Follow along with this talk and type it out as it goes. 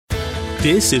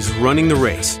This is Running the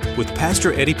Race with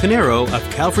Pastor Eddie Pinero of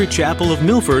Calvary Chapel of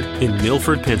Milford in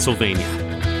Milford, Pennsylvania.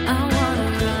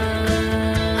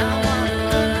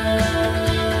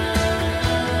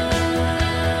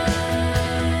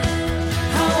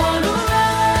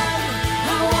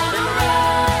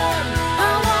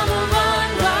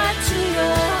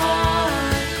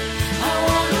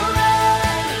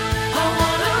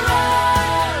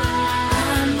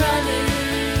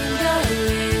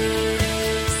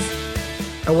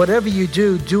 Whatever you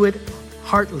do, do it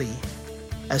heartily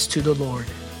as to the Lord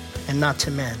and not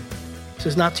to men. So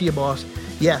it's not to your boss.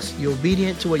 Yes, you're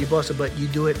obedient to what your boss says, but you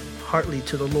do it heartily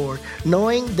to the Lord,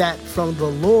 knowing that from the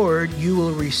Lord you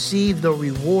will receive the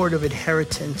reward of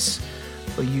inheritance,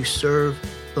 for you serve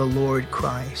the Lord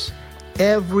Christ.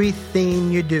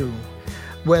 Everything you do,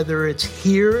 whether it's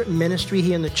here, ministry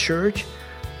here in the church,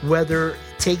 whether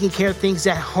taking care of things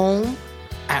at home,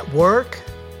 at work,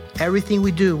 everything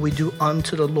we do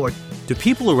unto the Lord. Do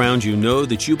people around you know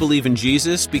that you believe in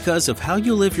Jesus because of how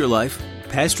you live your life?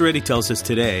 Pastor Eddie tells us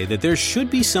today that there should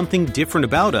be something different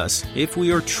about us if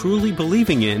we are truly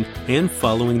believing in and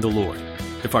following the Lord.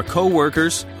 If our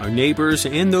co-workers, our neighbors,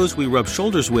 and those we rub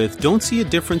shoulders with don't see a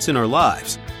difference in our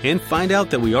lives and find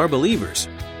out that we are believers,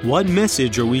 what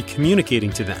message are we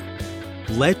communicating to them?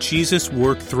 Let Jesus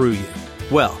work through you.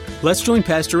 Well, let's join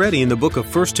Pastor Eddie in the book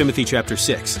of 1 Timothy chapter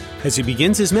 6 as he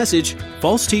begins his message,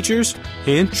 False Teachers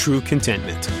and True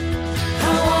Contentment.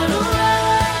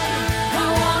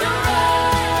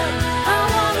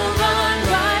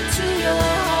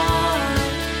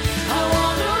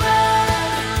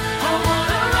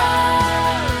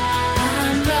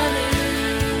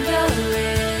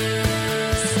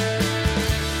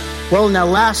 Well, in our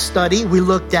last study, we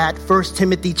looked at 1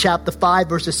 Timothy chapter 5,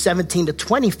 verses 17 to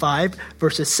 25,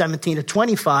 verses 17 to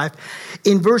 25.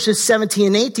 In verses 17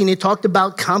 and 18, it talked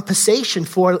about compensation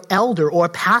for an elder or a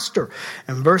pastor.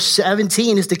 And verse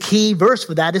 17 is the key verse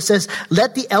for that. It says,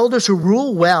 let the elders who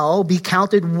rule well be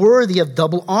counted worthy of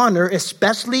double honor,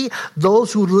 especially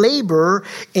those who labor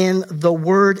in the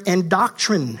word and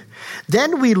doctrine.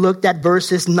 Then we looked at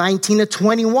verses 19 to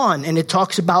 21, and it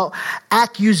talks about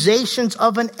accusations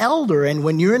of an elder. And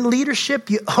when you're in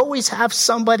leadership, you always have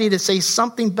somebody to say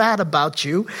something bad about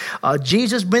you.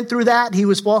 Jesus went through that. He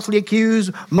was falsely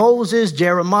accused. Moses,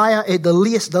 Jeremiah, the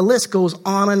list goes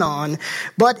on and on.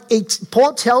 But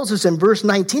Paul tells us in verse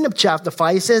 19 of chapter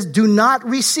 5, it says, do not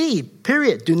receive,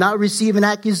 period. Do not receive an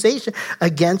accusation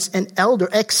against an elder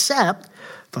except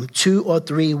from 2 or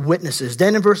 3 witnesses.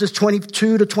 Then in verses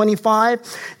 22 to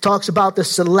 25, talks about the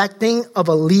selecting of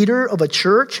a leader of a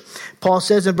church. Paul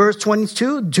says in verse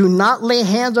 22, do not lay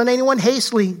hands on anyone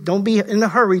hastily. Don't be in a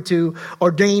hurry to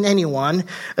ordain anyone.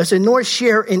 I said, nor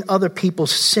share in other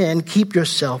people's sin. Keep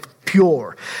yourself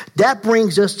pure. That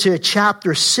brings us to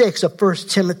chapter 6 of 1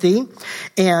 Timothy.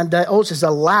 And also is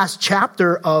the last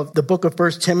chapter of the book of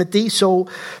 1 Timothy. So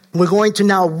we're going to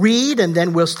now read and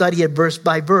then we'll study it verse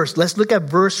by verse. Let's look at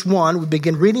verse 1. We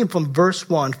begin reading from verse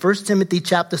 1. 1 Timothy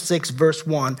chapter 6, verse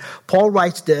 1. Paul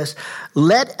writes this,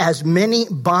 let as many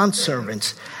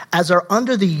bondservants as are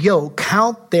under the yoke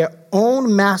count their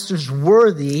own masters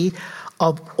worthy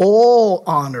of all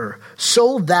honor,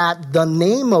 so that the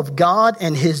name of God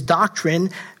and his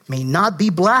doctrine may not be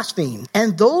blasphemed.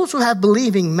 And those who have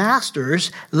believing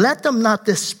masters, let them not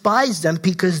despise them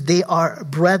because they are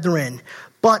brethren,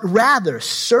 but rather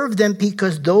serve them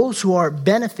because those who are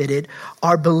benefited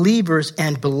are believers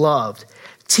and beloved.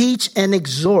 Teach and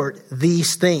exhort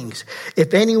these things.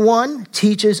 If anyone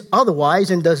teaches otherwise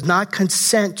and does not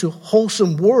consent to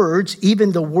wholesome words,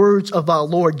 even the words of our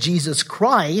Lord Jesus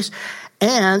Christ,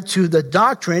 and to the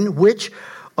doctrine which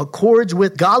accords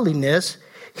with godliness,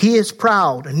 he is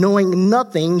proud, knowing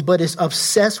nothing, but is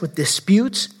obsessed with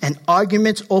disputes and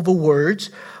arguments over words,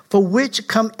 for which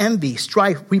come envy,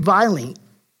 strife, reviling,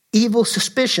 evil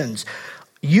suspicions,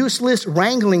 useless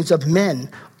wranglings of men,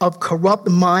 of corrupt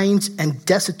minds and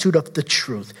destitute of the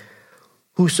truth,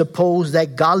 who suppose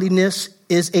that godliness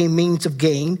is a means of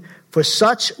gain. For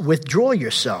such withdraw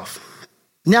yourself.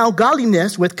 Now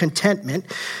godliness with contentment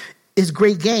is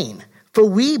great gain. For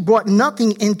we brought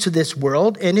nothing into this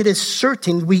world, and it is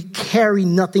certain we carry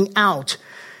nothing out.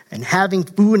 And having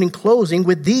food and clothing,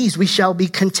 with these we shall be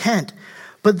content.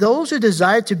 But those who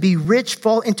desire to be rich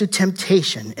fall into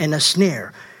temptation and a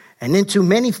snare, and into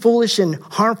many foolish and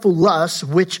harmful lusts,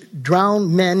 which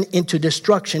drown men into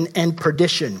destruction and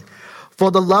perdition.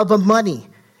 For the love of money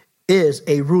is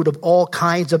a root of all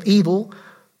kinds of evil,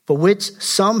 for which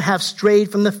some have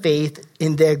strayed from the faith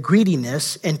in their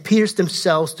greediness and pierced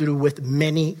themselves through with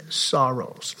many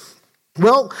sorrows.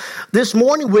 Well, this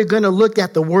morning we're going to look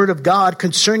at the Word of God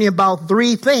concerning about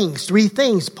three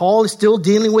things. Paul is still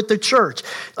dealing with the church,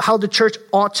 how the church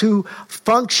ought to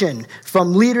function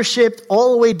from leadership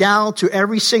all the way down to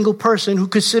every single person who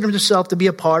considers himself to be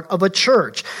a part of a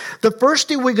church. The first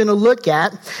thing we're going to look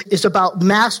at is about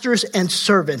masters and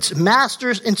servants.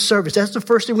 Masters and servants. That's the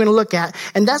first thing we're going to look at.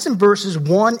 And that's in verses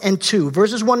 1 and 2.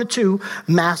 Verses 1 and 2,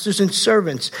 masters and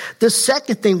servants. The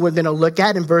second thing we're going to look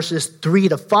at in verses 3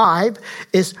 to 5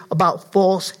 is about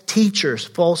false teachers.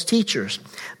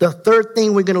 The third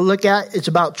thing we're going to look at is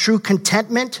about true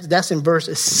contentment. That's in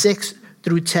verses 6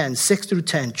 through 10.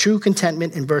 True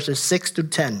contentment in verses 6 through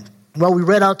 10. Well, we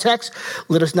read our text.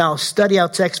 Let us now study our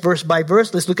text verse by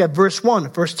verse. Let's look at verse 1,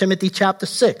 1 Timothy chapter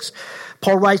 6.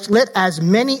 Paul writes, "Let as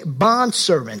many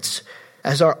bondservants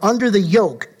as are under the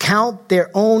yoke count their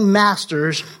own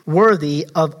masters worthy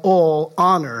of all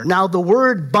honor." Now, the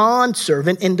word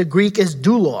bondservant in the Greek is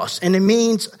doulos, and it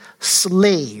means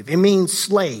slave.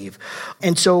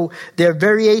 And so there are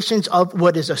variations of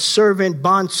what is a servant,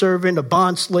 bondservant, a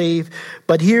bondslave,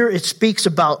 but here it speaks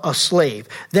about a slave.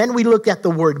 Then we look at the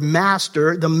word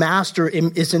master. The master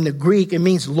is in the Greek. It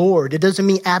means Lord. It doesn't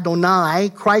mean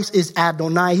Adonai. Christ is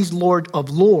Adonai. He's Lord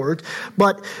of Lords,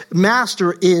 but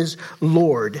master is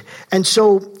Lord. And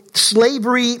so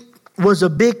slavery was a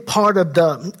big part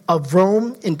of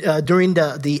Rome during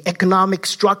the economic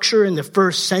structure in the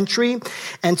first century.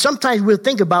 And sometimes we'll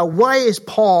think about, why is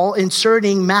Paul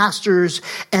inserting masters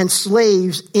and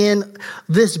slaves in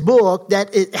this book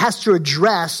that it has to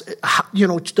address,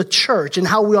 the church and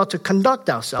how we ought to conduct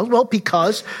ourselves? Well,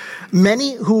 because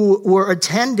many who were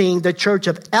attending the church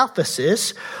of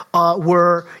Ephesus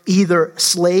were either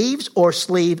slaves or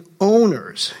slave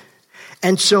owners.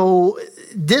 And so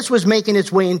this was making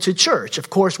its way into church.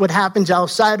 Of course, what happens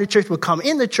outside the church will come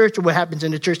in the church, or what happens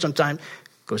in the church sometimes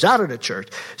goes out of the church.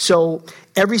 So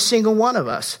every single one of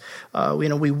us,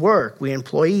 we work, we're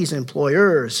employees,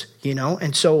 employers,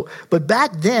 and so, but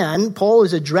back then, Paul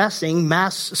is addressing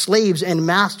slaves and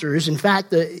masters. In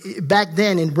fact, back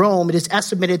then in Rome, it is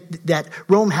estimated that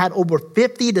Rome had over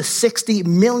 50 to 60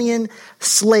 million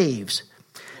slaves.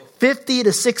 50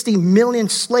 to 60 million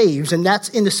slaves, and that's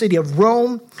in the city of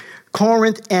Rome,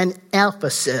 Corinth, and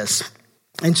Ephesus.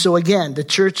 And so again, the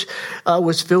church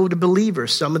was filled with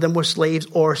believers. Some of them were slaves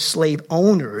or slave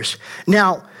owners.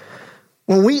 Now,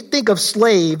 when we think of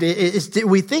slave,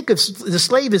 we think of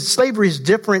slavery is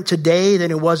different today than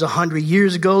it was 100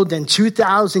 years ago, than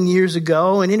 2,000 years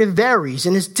ago, and it varies,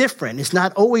 and it's different. It's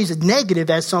not always negative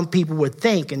as some people would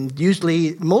think, and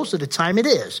usually most of the time it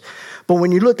is. But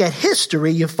when you look at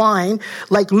history, you find,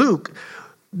 like Luke,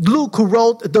 who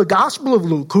wrote the Gospel of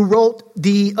Luke, who wrote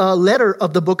the letter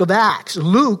of the book of Acts.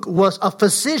 Luke was a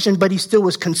physician, but he still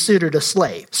was considered a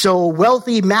slave. So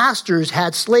wealthy masters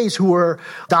had slaves who were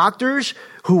doctors,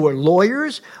 who were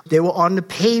lawyers. They were on the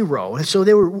payroll. And so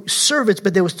they were servants,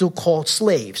 but they were still called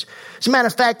slaves. As a matter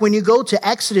of fact, when you go to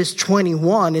Exodus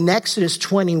 21,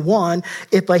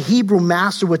 if a Hebrew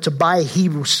master were to buy a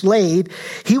Hebrew slave,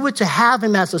 he were to have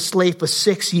him as a slave for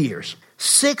 6 years.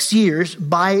 6 years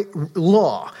by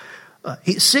law.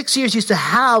 6 years he used to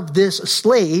have this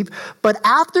slave, but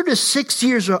after the 6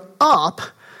 years are up,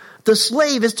 the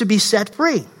slave is to be set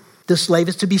free.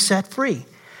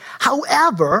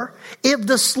 However, if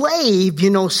the slave,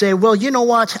 say, well, you know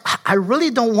what, I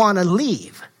really don't want to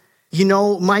leave.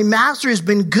 My master has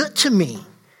been good to me.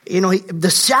 The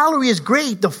salary is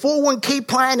great. The 401k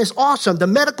plan is awesome. The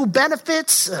medical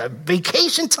benefits,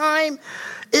 vacation time,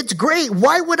 it's great.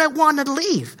 Why would I want to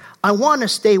leave? I want to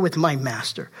stay with my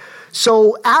master.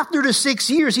 So after the 6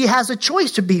 years, he has a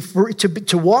choice to be free,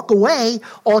 to walk away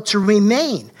or to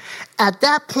remain. At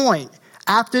that point,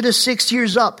 after the 6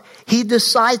 years up, he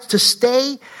decides to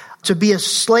stay, to be a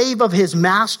slave of his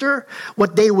master.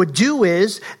 What they would do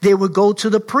is they would go to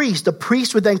the priest. The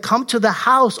priest would then come to the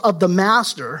house of the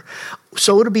master.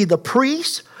 So it would be the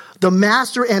priest, the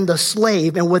master, and the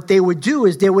slave. And what they would do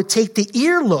is they would take the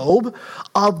earlobe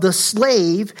of the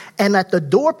slave, and at the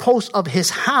doorpost of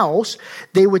his house,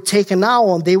 they would take an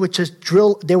awl and they would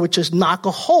just knock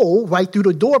a hole right through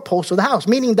the doorpost of the house,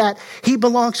 meaning that he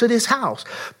belongs to this house.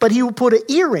 But he would put an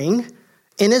earring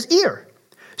in his ear.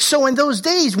 So in those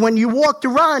days, when you walked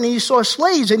around and you saw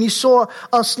slaves and you saw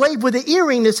a slave with an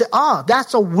earring, they said,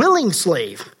 that's a willing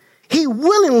slave. He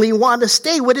willingly wanted to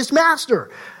stay with his master.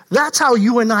 That's how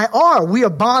you and I are. We are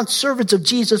bond servants of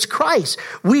Jesus Christ.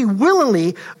 We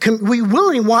willingly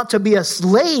want to be a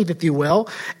slave, if you will,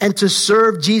 and to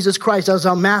serve Jesus Christ as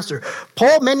our master.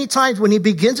 Paul, many times when he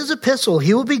begins his epistle,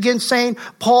 he will begin saying,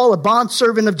 Paul, a bond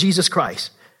servant of Jesus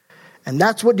Christ. And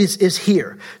that's what this is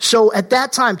here. So at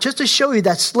that time, just to show you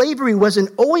that slavery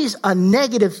wasn't always a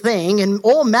negative thing, and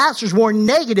all masters were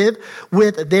negative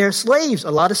with their slaves.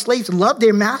 A lot of slaves loved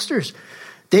their masters.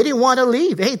 They didn't want to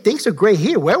leave. Hey, things are great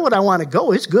here. Where would I want to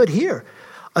go? It's good here.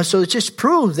 So it just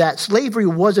proves that slavery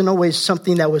wasn't always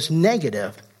something that was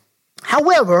negative.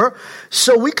 However,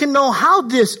 so we can know how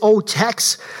this old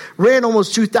text written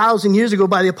almost 2,000 years ago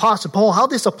by the Apostle Paul, how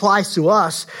this applies to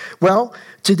us. Well,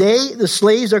 today the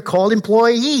slaves are called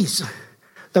employees.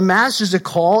 The masters are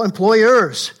called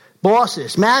employers,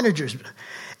 bosses, managers.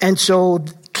 And so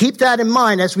keep that in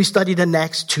mind as we study the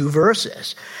next two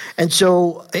verses. And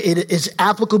so it is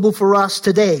applicable for us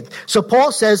today. So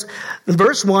Paul says in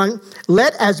verse 1,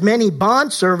 let as many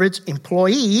bondservants,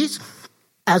 employees,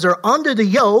 as are under the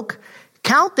yoke,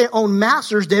 count their own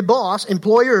masters, their boss,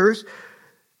 employers,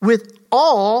 with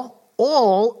all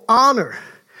honor.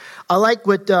 I like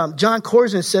what John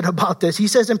Corzine said about this. He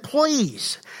says,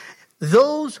 employees,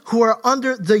 those who are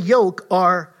under the yoke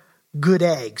are good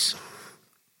eggs.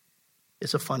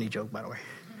 It's a funny joke, by the way.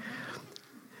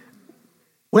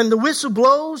 When the whistle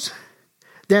blows,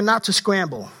 they're not to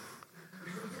scramble.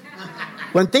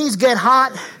 When things get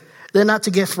hot, they're not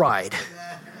to get fried.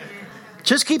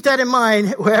 Just keep that in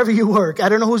mind wherever you work. I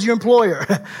don't know who's your employer,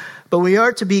 but we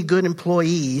are to be good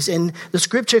employees. And the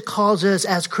scripture calls us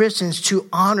as Christians to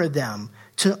honor them,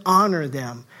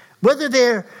 Whether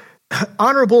they're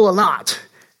honorable or not,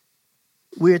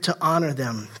 we're to honor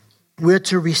them. We're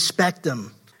to respect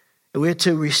them. We're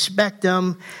to respect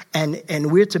them,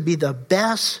 and we're to be the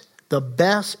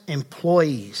best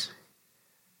employees.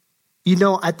 You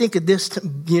know, I think of this,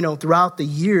 throughout the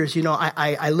years,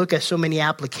 I look at so many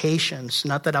applications.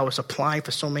 Not that I was applying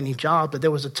for so many jobs, but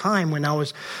there was a time when I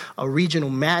was a regional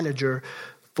manager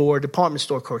for a department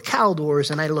store called Caldors,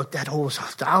 and I looked at almost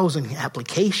 1,000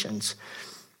 applications.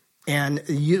 And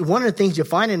one of the things you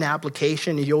find in an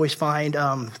application is you always find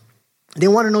they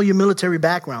want to know your military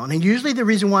background. And usually the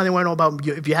reason why they want to know about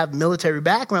if you have military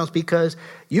background is because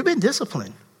you've been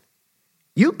disciplined.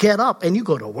 You get up and you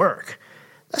go to work.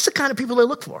 That's the kind of people they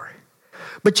look for.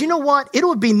 But you know what? It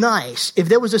would be nice if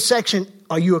there was a section,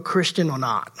 are you a Christian or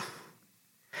not?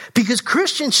 Because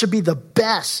Christians should be the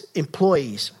best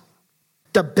employees.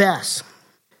 The best.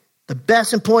 The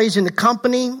best employees in the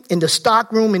company, in the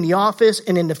stockroom, in the office,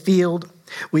 and in the field.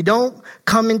 We don't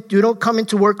come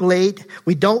into work late.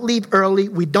 We don't leave early.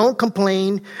 We don't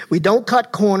complain. We don't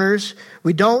cut corners.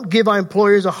 We don't give our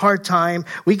employers a hard time.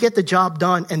 We get the job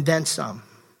done and then some.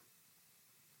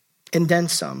 And then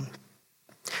some.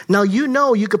 Now,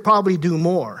 you could probably do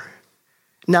more.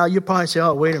 Now, you probably say,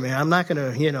 oh, wait a minute. I'm not going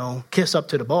to, kiss up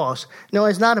to the boss. No,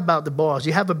 it's not about the boss.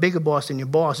 You have a bigger boss than your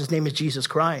boss. His name is Jesus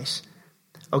Christ.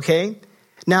 Okay?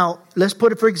 Now, let's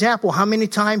put it, for example, how many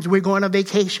times we're going on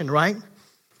vacation, right?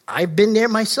 I've been there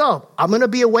myself. I'm going to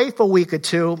be away for a week or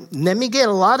two. Let me get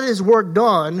a lot of this work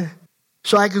done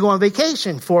so I could go on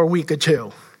vacation for a week or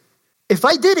two. If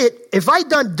I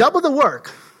done double the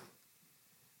work,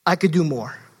 I could do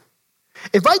more.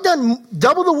 If I done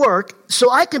double the work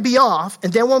so I can be off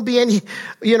and there won't be any,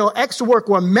 extra work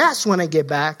or mess when I get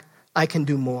back, I can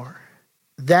do more.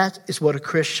 That is what a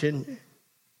Christian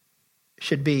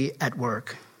should be at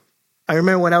work. I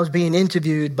remember when I was being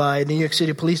interviewed by the New York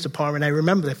City Police Department, I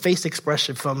remember the face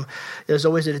expression there's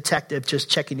always a detective just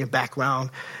checking your background.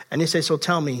 And he said, so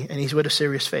tell me, and he's with a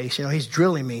serious face, he's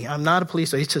drilling me. I'm not a police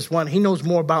officer. He's just he knows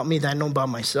more about me than I know about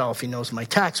myself. He knows my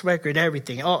tax record,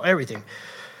 everything.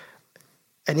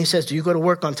 And he says, do you go to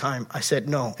work on time? I said,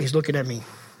 no. He's looking at me.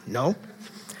 No.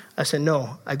 I said,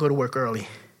 no, I go to work early.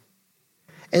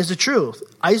 And it's the truth.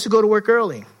 I used to go to work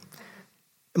early.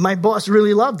 My boss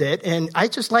really loved it, and I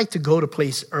just like to go to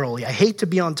place early. I hate to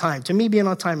be on time. To me, being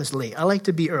on time is late. I like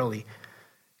to be early.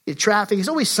 Traffic is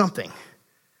always something.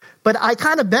 But I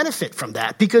kind of benefit from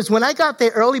that, because when I got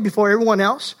there early before everyone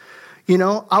else,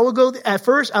 I would go, at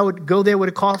first I would go there with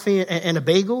a coffee and a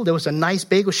bagel. There was a nice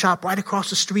bagel shop right across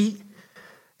the street,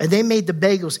 and they made the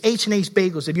bagels, H&H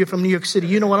Bagels. If you're from New York City,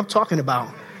 you know what I'm talking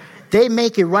about. They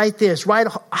make it right there. It's right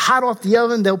hot off the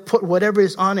oven. They'll put whatever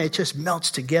is on it. It just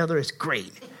melts together. It's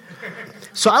great.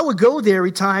 So I would go there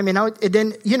every time. And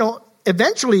then,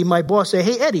 eventually my boss said,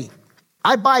 hey, Eddie,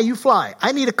 I buy, you fly.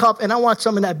 I need a cup and I want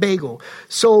some of that bagel.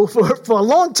 So for a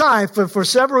long time, for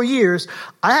several years,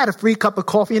 I had a free cup of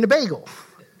coffee and a bagel.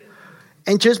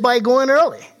 And just by going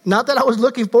early. Not that I was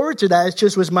looking forward to that. It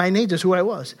just was my nature. It's who I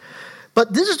was.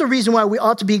 But this is the reason why we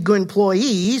ought to be good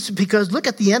employees, because look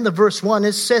at the end of verse 1.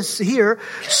 It says here,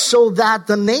 so that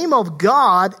the name of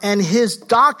God and his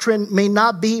doctrine may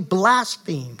not be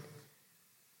blasphemed.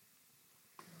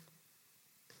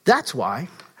 That's why.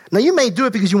 Now, you may do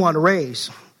it because you want a raise.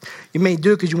 You may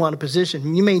do it because you want a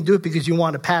position. You may do it because you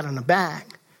want a pat on the back.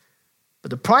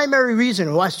 But the primary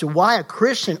reason as to why a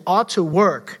Christian ought to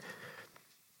work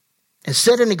and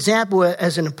set an example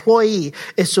as an employee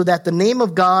is so that the name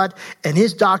of God and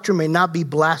his doctrine may not be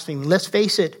blasphemed. Let's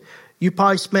face it, you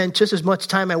probably spend just as much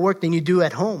time at work than you do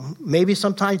at home, maybe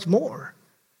sometimes more.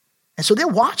 And so they're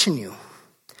watching you.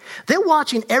 They're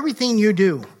watching everything you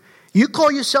do. You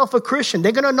call yourself a Christian,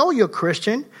 they're going to know you're a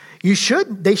Christian. They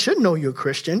should know you're a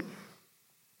Christian.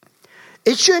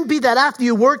 It shouldn't be that after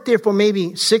you work there for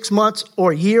maybe 6 months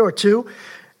or a year or two,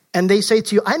 and they say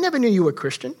to you, I never knew you were a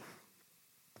Christian.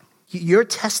 Your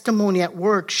testimony at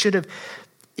work should have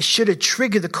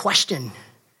triggered the question.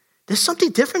 There's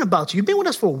something different about you. You've been with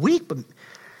us for a week, but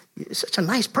you're such a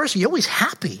nice person. You're always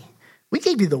happy. We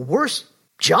gave you the worst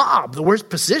job, the worst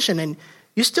position, and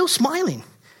you're still smiling.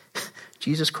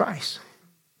 Jesus Christ.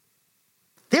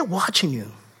 They're watching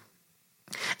you.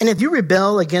 And if you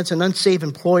rebel against an unsaved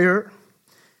employer,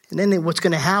 and then what's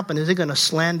going to happen is they're going to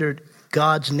slander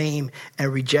God's name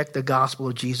and reject the gospel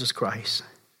of Jesus Christ.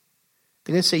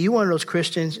 They're going to say, you're one of those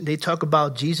Christians. They talk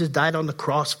about Jesus died on the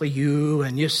cross for you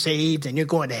and you're saved and you're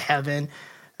going to heaven.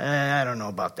 I don't know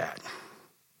about that.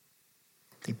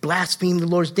 They blaspheme the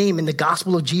Lord's name in the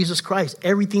gospel of Jesus Christ.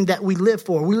 Everything that we live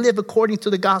for, we live according to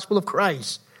the gospel of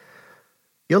Christ.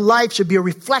 Your life should be a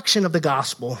reflection of the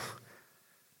gospel.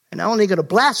 And not only going to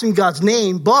blaspheme God's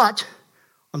name, but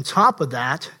on top of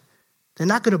that, they're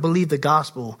not going to believe the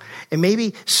gospel. And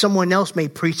maybe someone else may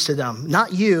preach to them,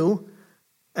 not you.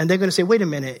 And they're going to say, wait a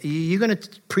minute, you're going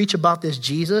to preach about this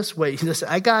Jesus? Wait, listen,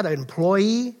 I got an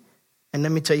employee, and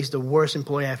let me tell you, he's the worst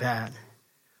employee I've had.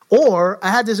 Or I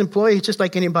had this employee, he's just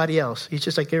like anybody else. He's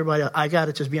just like everybody else. I got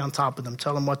to just be on top of them,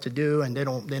 tell them what to do, and they're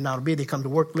not obedient. They come to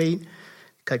work late,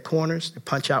 cut corners, they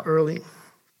punch out early.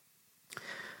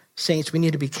 Saints, we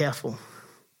need to be careful.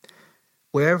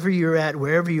 Wherever you're at,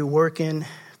 wherever you're working,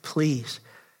 please,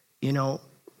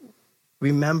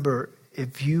 remember,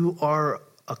 if you are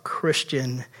a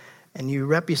Christian and you're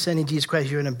representing Jesus Christ,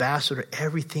 you're an ambassador,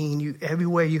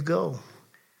 everywhere you go.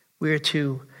 We're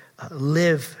to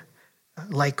live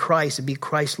like Christ and be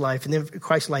Christ-like. And then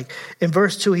Christ-like. In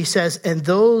verse 2, he says, and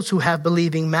those who have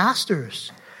believing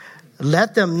masters,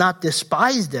 let them not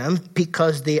despise them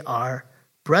because they are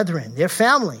brethren, they're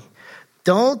family.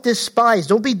 Don't despise,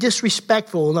 don't be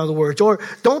disrespectful, in other words, or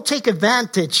don't take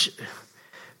advantage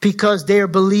because they're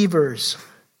believers.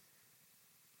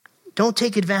 Don't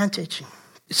take advantage.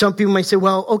 Some people might say,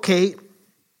 well, okay,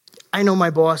 I know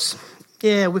my boss.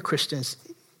 Yeah, we're Christians.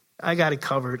 I got it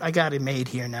covered. I got it made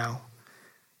here now.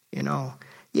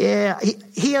 Yeah,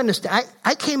 he understands.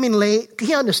 I came in late.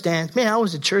 He understands. Man, I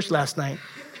was at church last night.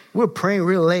 We were praying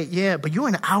real late. Yeah, but you're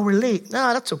an hour late.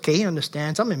 No, that's okay. He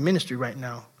understands. I'm in ministry right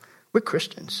now. We're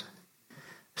Christians.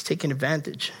 It's taking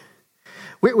advantage.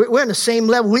 We're on the same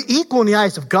level. We're equal in the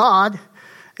eyes of God.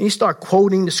 And you start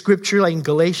quoting the scripture like in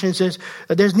Galatians says,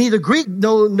 there's neither Greek,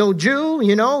 no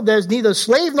Jew, there's neither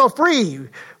slave nor free.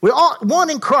 We're all one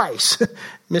in Christ.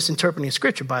 Misinterpreting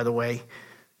scripture, by the way.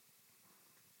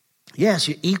 Yes,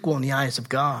 you're equal in the eyes of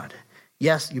God.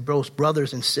 Yes, you're both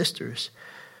brothers and sisters.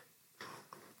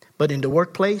 But in the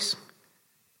workplace,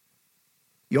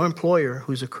 your employer,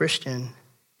 who's a Christian,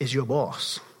 is your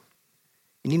boss.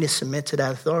 You need to submit to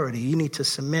that authority. You need to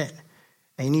submit,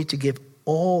 and you need to give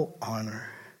all honor.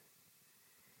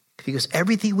 Because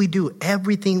everything we do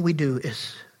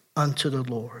is unto the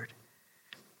Lord.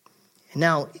 And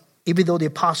now, even though the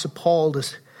Apostle Paul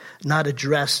does not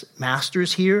address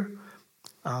masters here,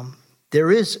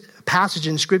 there is a passage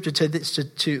in Scripture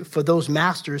for those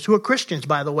masters who are Christians,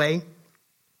 by the way.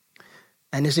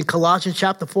 And it's in Colossians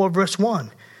chapter 4, verse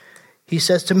 1. He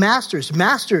says to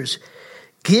masters,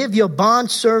 give your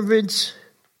bondservants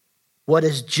what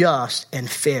is just and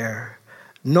fair,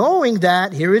 knowing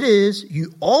that, here it is,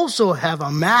 you also have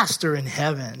a master in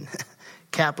heaven,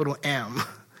 capital M.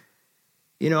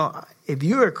 If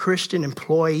you're a Christian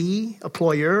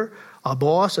employer, a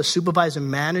boss, a supervisor,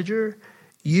 manager,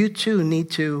 you too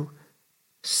need to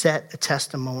set a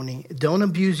testimony. Don't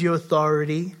abuse your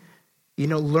authority.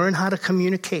 Learn how to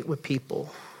communicate with people.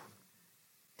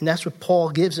 And that's what Paul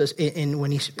gives us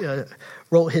when he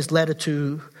wrote his letter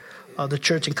to the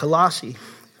church in Colossae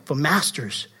for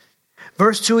masters.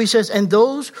 Verse 2, he says, and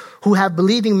those who have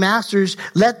believing masters,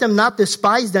 let them not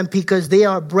despise them because they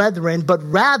are brethren, but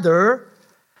rather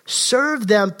serve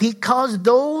them because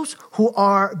those who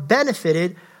are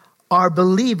benefited are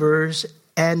believers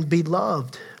and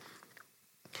beloved.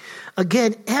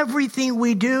 Again, everything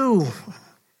you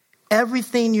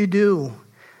do.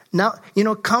 Now,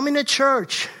 coming to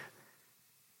church,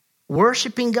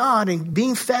 worshiping God and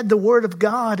being fed the word of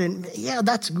God. And yeah,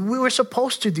 we were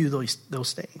supposed to do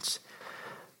those things.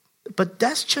 But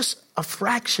that's just a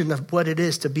fraction of what it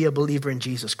is to be a believer in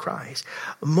Jesus Christ.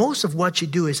 Most of what you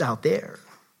do is out there.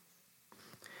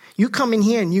 You come in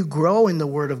here and you grow in the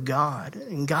word of God,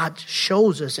 and God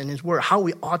shows us in his word how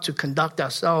we ought to conduct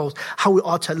ourselves, how we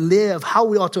ought to live, how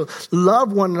we ought to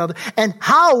love one another, and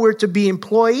how we're to be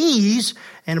employees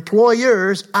and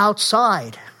employers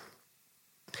outside.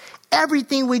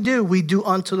 Everything we do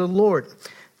unto the Lord.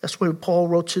 That's what Paul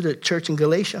wrote to the church in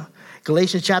Galatia.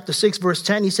 Galatians chapter 6, verse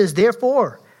 10, he says,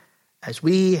 therefore, as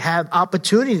we have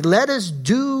opportunity, let us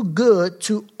do good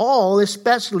to all,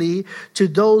 especially to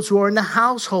those who are in the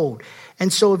household.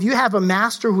 And so if you have a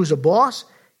master who's a boss,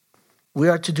 we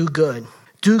are to do good.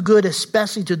 Do good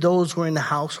especially to those who are in the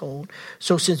household.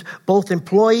 So since both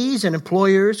employees and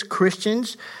employers,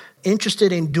 Christians,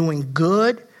 interested in doing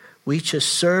good, we should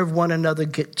serve one another,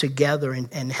 get together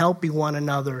and helping one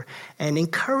another and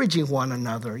encouraging one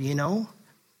another, you know.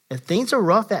 If things are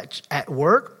rough at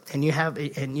work and you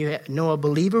know a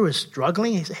believer who is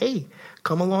struggling, you say, hey,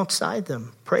 come alongside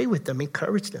them, pray with them,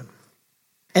 encourage them.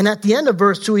 And at the end of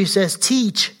verse 2, he says,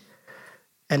 teach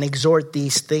and exhort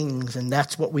these things. And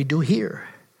that's what we do here.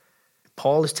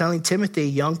 Paul is telling Timothy,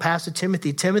 young pastor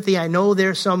Timothy, I know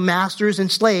there's some masters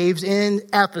and slaves in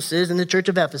Ephesus, in the church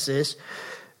of Ephesus.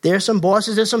 There's some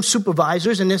bosses, there's some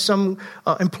supervisors, and there's some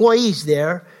employees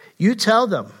there. You tell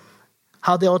them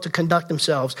how they ought to conduct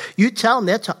themselves. You tell them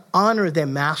they're to honor their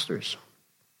masters.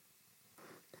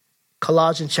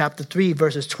 Colossians chapter 3,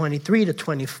 verses 23 to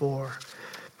 24.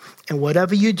 And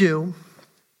whatever you do,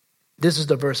 this is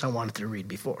the verse I wanted to read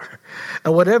before.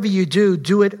 And whatever you do,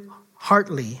 do it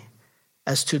heartily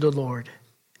as to the Lord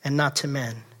and not to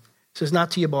men. So it's not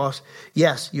to your boss.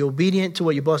 Yes, you're obedient to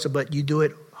what your boss says, but you do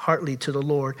it heartily to the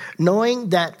Lord, knowing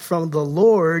that from the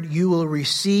Lord you will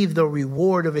receive the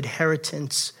reward of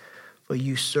inheritance, for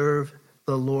you serve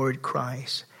the Lord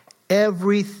Christ.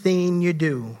 Everything you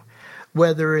do,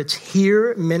 whether it's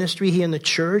here, ministry here in the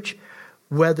church,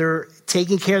 whether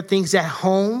taking care of things at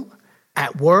home,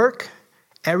 at work,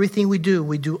 everything we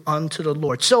do unto the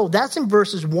Lord. So that's in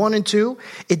verses 1 and 2.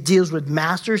 It deals with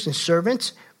masters and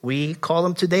servants. We call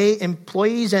them today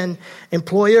employees and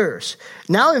employers.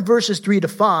 Now in verses 3 to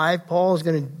 5, Paul is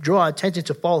going to draw attention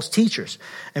to false teachers.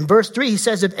 In verse 3, he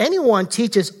says, if anyone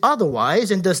teaches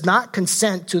otherwise and does not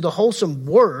consent to the wholesome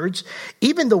words,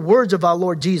 even the words of our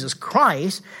Lord Jesus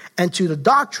Christ, and to the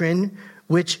doctrine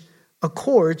which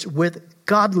accords with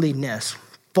godliness.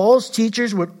 False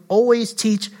teachers would always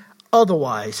teach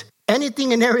otherwise,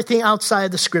 anything and everything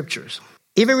outside the scriptures,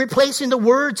 even replacing the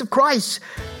words of Christ.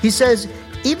 He says,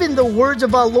 even the words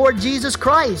of our Lord Jesus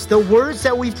Christ, the words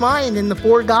that we find in the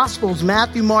four Gospels,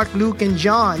 Matthew, Mark, Luke, and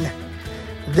John,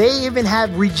 they even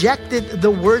have rejected the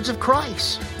words of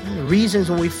Christ. And the reasons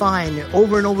when we find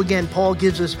over and over again, Paul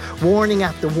gives us warning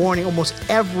after warning. Almost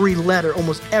every letter,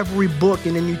 almost every book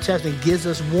in the New Testament gives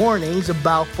us warnings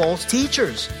about false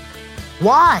teachers.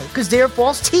 Why? Because they're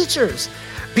false teachers.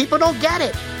 People don't get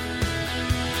it.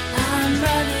 I'm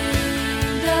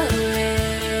running the race.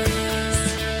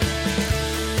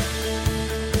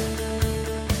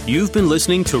 You've been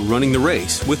listening to Running the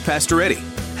Race with Pastor Eddie.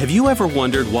 Have you ever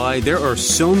wondered why there are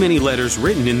so many letters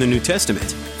written in the New Testament?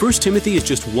 1 Timothy is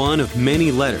just one of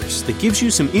many letters that gives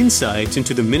you some insights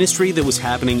into the ministry that was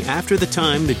happening after the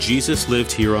time that Jesus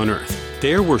lived here on earth.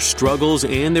 There were struggles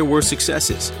and there were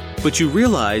successes, but you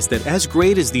realize that as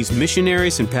great as these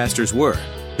missionaries and pastors were,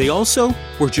 they also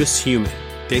were just human.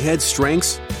 They had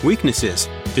strengths, weaknesses,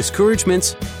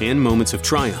 discouragements, and moments of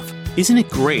triumph. Isn't it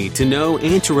great to know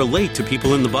and to relate to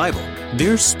people in the Bible?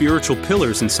 They're spiritual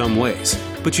pillars in some ways,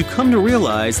 but you come to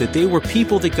realize that they were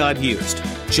people that God used,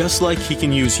 just like He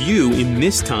can use you in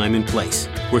this time and place.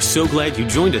 We're so glad you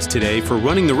joined us today for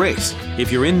Running the Race.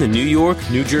 If you're in the New York,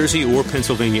 New Jersey, or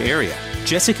Pennsylvania area,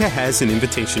 Jessica has an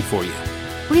invitation for you.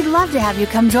 We'd love to have you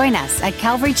come join us at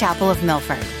Calvary Chapel of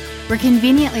Milford. We're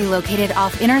conveniently located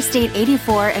off Interstate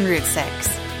 84 and Route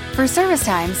 6. For service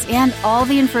times and all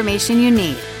the information you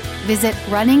need, visit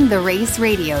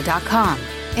runningtheraceradio.com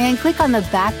and click on the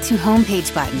Back to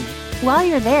Homepage button. While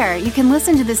you're there, you can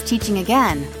listen to this teaching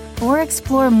again or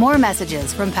explore more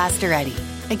messages from Pastor Eddie.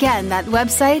 Again, that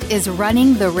website is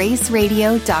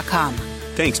runningtheraceradio.com.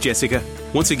 Thanks, Jessica.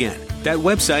 Once again, that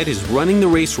website is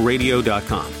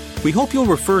runningtheraceradio.com. We hope you'll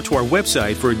refer to our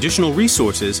website for additional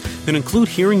resources that include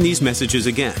hearing these messages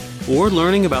again or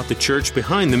learning about the church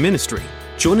behind the ministry.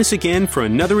 Join us again for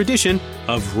another edition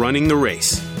of Running the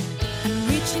Race.